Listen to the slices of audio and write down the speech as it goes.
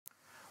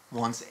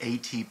Once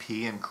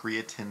ATP and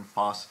creatine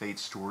phosphate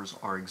stores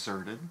are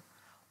exerted,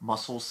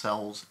 muscle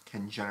cells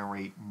can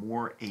generate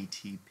more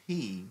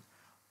ATP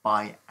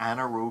by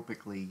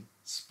anaerobically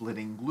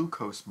splitting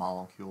glucose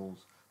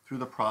molecules through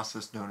the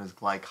process known as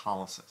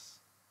glycolysis.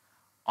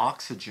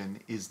 Oxygen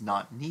is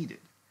not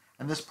needed,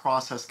 and this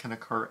process can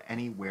occur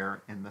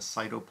anywhere in the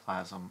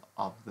cytoplasm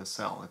of the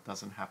cell. It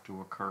doesn't have to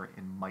occur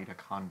in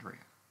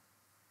mitochondria.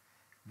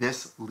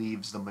 This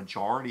leaves the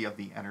majority of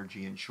the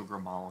energy in sugar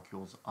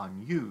molecules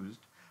unused,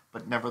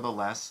 but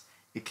nevertheless,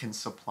 it can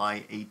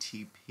supply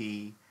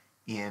ATP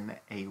in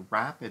a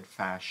rapid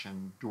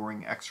fashion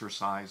during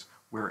exercise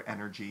where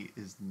energy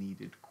is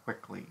needed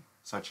quickly,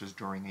 such as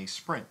during a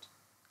sprint.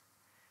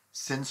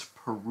 Since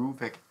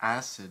pyruvic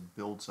acid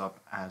builds up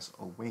as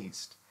a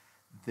waste,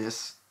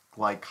 this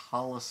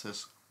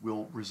glycolysis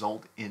will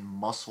result in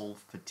muscle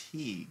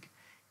fatigue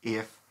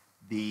if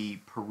the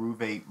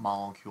pyruvate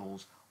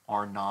molecules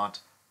are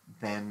not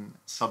then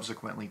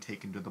subsequently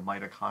taken to the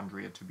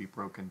mitochondria to be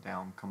broken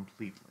down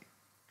completely.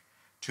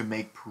 To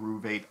make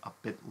pyruvate a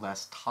bit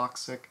less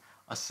toxic,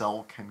 a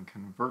cell can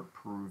convert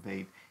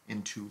pyruvate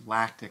into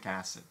lactic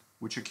acid,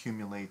 which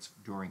accumulates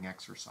during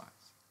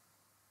exercise.